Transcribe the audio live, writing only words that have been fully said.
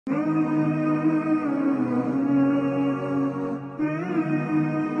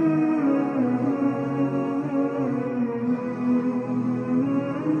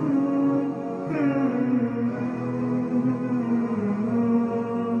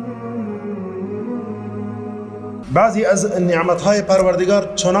بعضی از نعمتهای پروردگار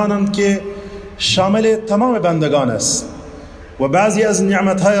چنانند که شامل تمام بندگان است و بعضی از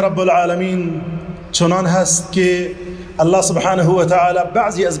نعمتهای رب العالمین چنان هست که الله سبحانه و تعالی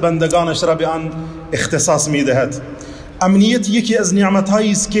بعضی از بندگانش را به آن اختصاص میدهد. امنیت یکی از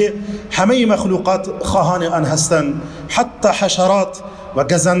نعمتهایی است که همه مخلوقات خواهان آن هستند، حتی حشرات و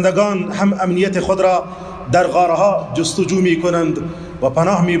گزندگان هم امنیت خود را در غارها جستجو می کنند و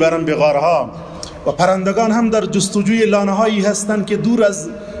پناه می برند به غارها، و پرندگان هم در جستجوی لانه هایی هستند که دور از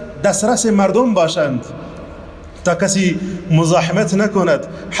دسترس مردم باشند تا کسی مزاحمت نکند.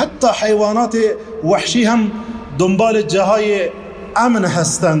 حتی حیوانات وحشی هم دنبال جاهای امن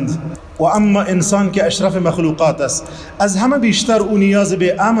هستند. و اما انسان که اشرف مخلوقات است، از همه بیشتر او نیاز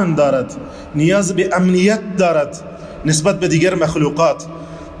به امن دارد، نیاز به امنیت دارد نسبت به دیگر مخلوقات.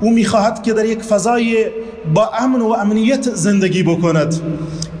 او میخواهد که در یک فضای با امن و امنیت زندگی بکند.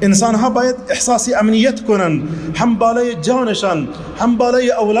 انسان ها باید احساس امنیت کنند، هم بالای جانشان، هم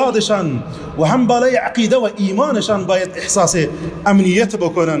بالای اولادشان و هم بالای عقیده و ایمانشان باید احساس امنیت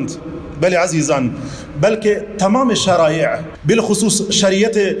بکنند. بله عزیزان، بلکه تمام شرایع بالخصوص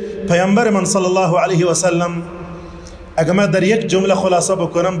شریعت پیامبر من صلی الله علیه و سلم اگر من در یک جمله خلاصه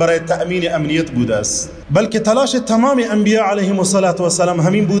بکنم برای تأمین امنیت بوده است. بلکه تلاش تمام انبیاء علیهم السلام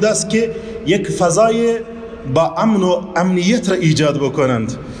همین بوده است که یک فضای با امن و امنیت را ایجاد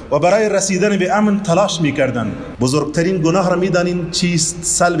بکنند و برای رسیدن به امن تلاش میکردند. بزرگترین گناه را میدانید چیست؟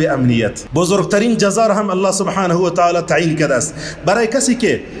 سلب امنیت. بزرگترین جزا را هم الله سبحانه و تعالی تعیین کرده است برای کسی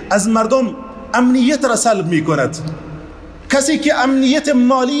که از مردم امنیت را سلب میکند. کسی که امنیت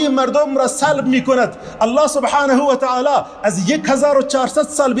مالی مردم را سلب می کند، الله سبحانه و تعالی از 1400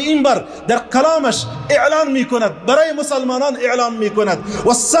 سال به این بر در کلامش اعلان می کند، برای مسلمانان اعلان می کند: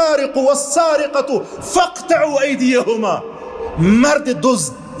 والسارق والسارقة فاقطعوا ایدیهما. مرد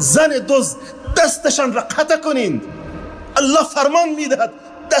دزد، زن دزد، دستشان را قطع کنین. الله فرمان می دهد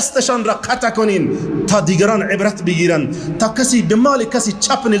دستشان را قطع کنین تا دیگران عبرت بگیرند، تا کسی به مال کسی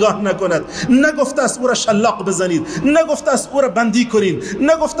چپ نگاه نکند. نگفته است او را شلاق بزنید، نگفته است او را بندی کنید،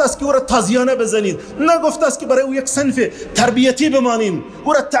 نگفته است که او را تازیانه بزنید، نگفته است که برای او یک صنف تربیتی بمانین،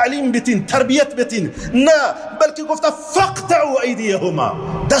 او را تعلیم بتین، تربیت بتین. نه، بلکه گفته فاقطعوا ایدیهما،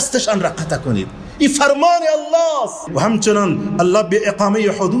 دستشان را قطع کنید. این فرمان الله است. و همچنان الله به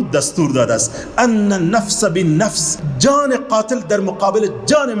اقامه حدود دستور داده است: ان النفس بالنفس، جان قاتل در مقابل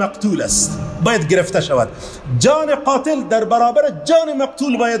جان مقتول است، باید گرفته شود. جان قاتل در برابر جان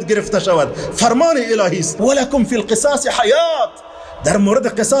مقتول باید گرفته شود. فرمان الهی است: ولکم فی القصاص حیات. در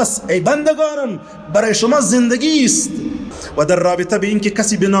مورد قصاص ای بندگانم برای شما زندگی است. و در رابطه به اینکه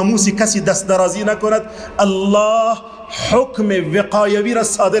کسی به ناموس کسی دست درازی نکند، الله حکم وقایوی را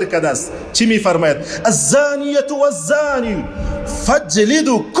صادر کرده است. چی می فرماید؟ الزانیة والزانی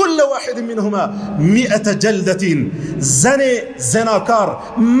فجلدوا كل واحد منهما 100 جلدة. زن زناکار،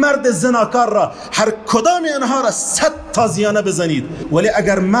 مرد زناکار را هر کدام آنها را 100 تازیانه بزنید. ولی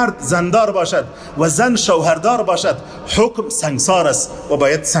اگر مرد زندار باشد و زن شوهردار باشد، حکم سنگسار است و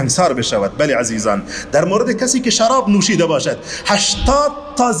باید سنگسار بشود. بله عزیزان، در مورد کسی که شراب نوشیده باشد، 80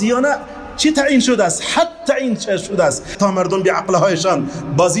 تازیانه چی تعیین شده است؟ حد تعیین شده است تا مردم به عقلهایشان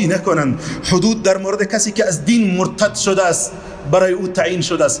بازی نکنند. حدود در مورد کسی که از دین مرتد شده است برای او تعیین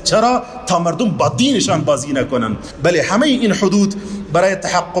شده است. چرا؟ تا مردم با دینشان بازی نکنند. بله، همه این حدود برای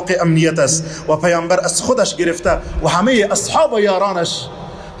تحقق امنیت است و پیامبر از خودش گرفته و همه اصحاب و یارانش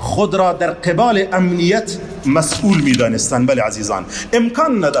خود را در قبال امنیت مسئول می دانستند. بله عزیزان،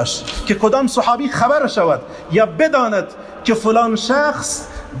 امکان نداشت که کدام صحابی خبر شود یا بداند که فلان شخص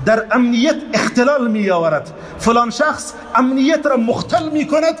در امنیت اختلال می آورد، فلان شخص امنیت را مختل می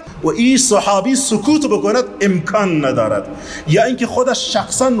کند و این صحابی سکوت بکند. امکان ندارد. یا اینکه خودش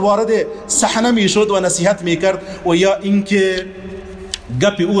شخصا وارد صحنه می شد و نصیحت می کرد، و یا اینکه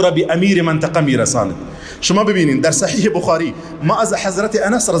گپ او را به امیر منطقه می رساند. شما ببینید در صحیح بخاری ما از حضرت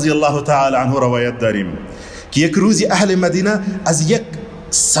انس رضی الله تعالی عنه روایت داریم که یک روزی اهل مدینه از یک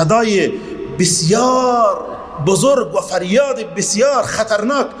صدای بسیار بزرگ و فریاد بسیار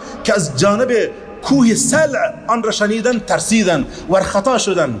خطرناک که از جانب کوه سلع آن را شنیدن ترسیدن و خطا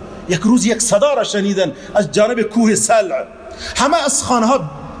شدن. یک روز یک صدا را شنیدن از جانب کوه سلع. همه از خانه ها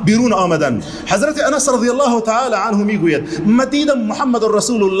بیرون آمدن. حضرت انس رضی الله تعالی عنه میگوید من دیدم محمد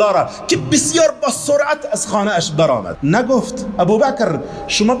رسول الله را که بسیار با سرعت از خانه اش برآمد. نگفت ابوبکر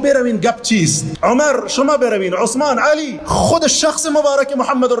شما بروین گپ چیست، عمر شما بروین، عثمان، علی، خود شخص مبارک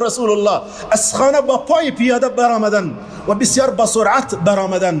محمد رسول الله از خانه با پای پیاده برآمدن و بسیار با سرعت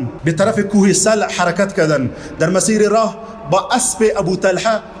برآمدن، به طرف کوه سلع حرکت کردن. در مسیر راه با اسب ابو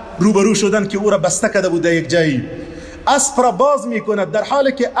طلحه روبرو شدن که او را بسته کرده بود یک جایی. اسب را باز میکند در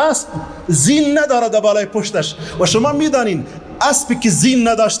حالی که اسب زین ندارد بالای پشتش. و شما میدانین اسبی که زین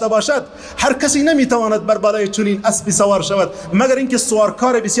نداشته باشد هر کسی نمیتواند بر بالای چنین اسبی سوار شود مگر اینکه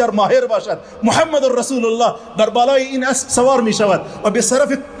سوارکار بسیار ماهر باشد. محمد رسول الله بر بالای این اسب سوار می شود و به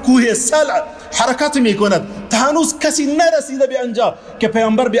طرف کوه سلع حرکت می کند تا هنوز کسی نرسیده به آنجا که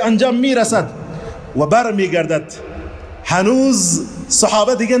پیامبر به انجام می رسد و بر می گردد. هنوز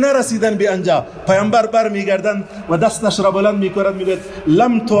صحابه دیگه نرسیدن به آنجا، پیامبر بر می گردند و دستش را بلند می کند می گوید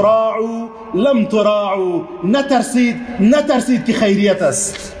لم تراعوا، نترسید که خیریت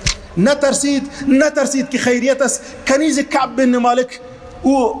است، نترسید که خیریت است. کنیز کعب بن مالک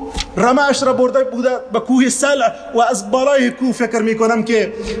او رمه‌اش را برده بوده به کوه سلع و از بالای کوه فکر میکنم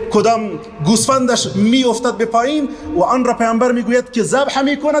که کدام گوسفندش می افتد به پایین و آن را پیامبر میگوید که ذبح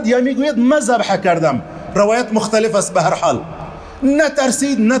میکند یا میگوید من ذبح کردم. روایت مختلف است. به هر حال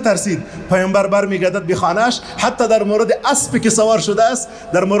نترسید. پیامبر بر میگردد به خانه‌اش. حتی در مورد اسبی که سوار شده است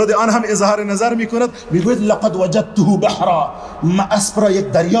در مورد آن هم اظهار نظر میکند، میگوید لقد وجدته بحرا، ما اسب را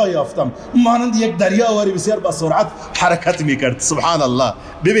یک دریا یافتم، مانند یک دریاواری بسیار با سرعت حرکت میکرد. سبحان الله.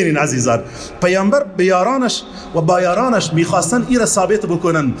 ببینین عزیزان، پیامبر به یارانش و با یارانش میخواستن این را ثابت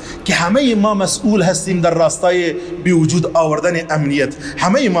بکنن که همه ما مسئول هستیم در راستای به وجود آوردن امنیت.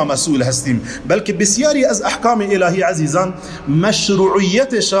 همه ما مسئول هستیم، بلکه بسیاری از احکام الهی عزیزان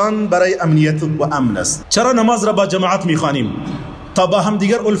مشروعیتشان برای امنیت و امن است. چرا نماز را با جماعت میخوانیم؟ تا با هم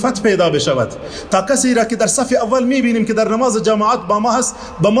دیگر الفت پیدا بشود، تا کسی را که در صف اول میبینیم که در نماز جماعت با ما هست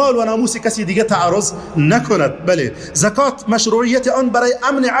با مال و ناموس کسی دیگه تعرض نکند. بله، زکات مشروعیت آن برای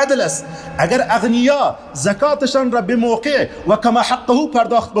امن عدل است. اگر اغنیا زکاتشان را به موقع و کما حقه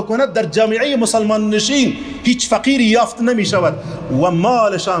پرداخت بکند در جامعه مسلمان نشین هیچ فقیری یافت نمی شود و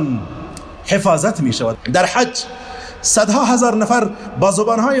مالشان حفاظت می شود. در حج صدها هزار نفر با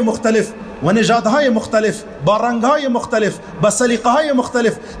زبانهای مختلف و نژادهای مختلف، با رنگهای مختلف، با سلیقه‌های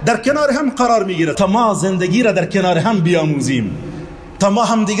مختلف در کنار هم قرار میگیرد تا ما زندگی را در کنار هم بیاموزیم، تا ما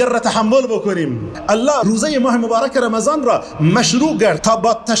هم دیگر را تحمل بکنیم. الله روزه ماه مبارک رمضان را مشروع کرد تا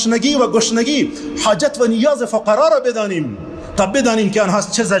با تشنگی و گشنگی حاجت و نیاز فقرا را بدانیم، تا بدانیم که آنها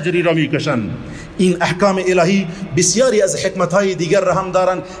چه زجری را میکشند. این احکام الهی بسیاری از حکمت‌های دیگر را هم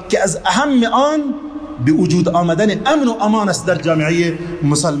دارند که از اهم آن به وجود آمدن امن و امان است در جامعه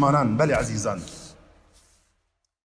مسلمانان. بله عزیزان.